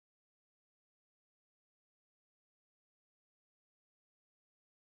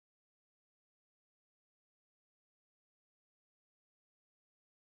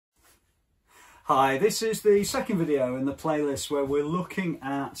Hi, this is the second video in the playlist where we're looking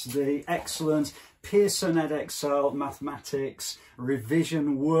at the excellent Pearson Edexcel Mathematics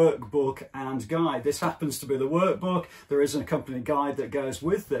Revision Workbook and Guide. This happens to be the workbook. There is an accompanying guide that goes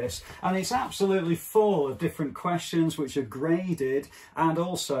with this, and it's absolutely full of different questions which are graded and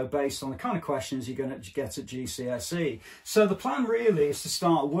also based on the kind of questions you're going to get at GCSE. So the plan really is to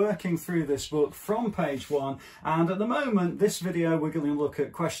start working through this book from page 1, and at the moment, this video, we're going to look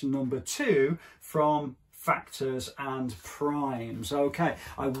at question number 2 from factors and primes. Okay,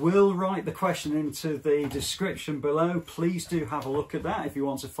 I will write the question into the description below. Please do have a look at that if you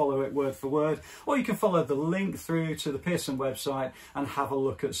want to follow it word for word, or you can follow the link through to the Pearson website and have a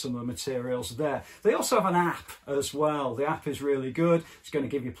look at some of the materials there. They also have an app as well. The app is really good. It's going to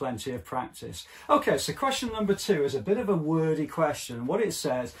give you plenty of practice. Okay, so question number 2 is a bit of a wordy question. What it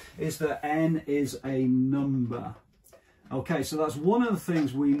says is that n is a number. Okay, so that's one of the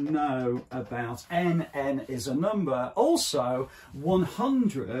things we know about n. N is a number. Also,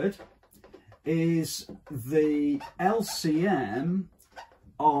 100 is the LCM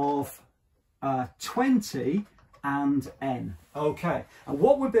of 20 and n. Okay, and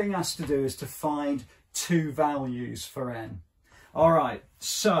what we're being asked to do is to find two values for n. All right,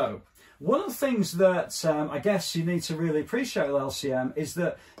 so one of the things that I guess you need to really appreciate with LCM is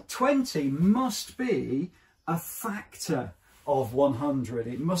that 20 must be a factor of 100.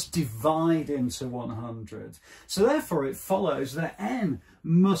 It must divide into 100. So therefore it follows that n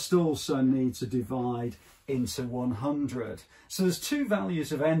must also need to divide into 100. So there's two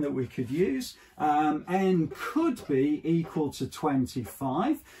values of n that we could use. N could be equal to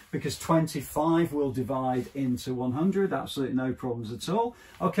 25 because 25 will divide into 100, absolutely no problems at all.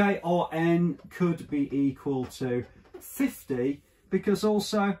 Okay, or n could be equal to 50 because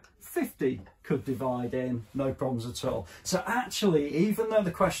also 50 could divide in, no problems at all. So actually, even though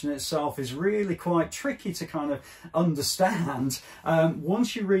the question itself is really quite tricky to kind of understand,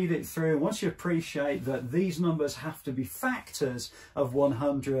 once you read it through, once you appreciate that these numbers have to be factors of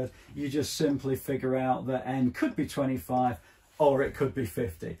 100, you just simply figure out that n could be 25 or it could be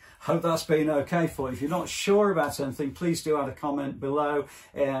 50. Hope that's been okay for you. If you're not sure about anything, please do add a comment below.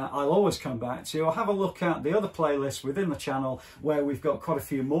 I'll always come back to you. Or have a look at the other playlists within the channel where we've got quite a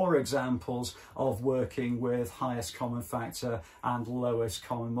few more examples of working with highest common factor and lowest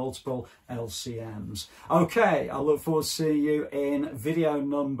common multiple, LCMs. Okay, I look forward to seeing you in video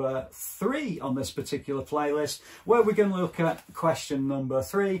number 3 on this particular playlist, where we're going to look at question number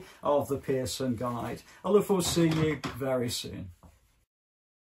 3 of the Pearson guide. I look forward to seeing you very soon.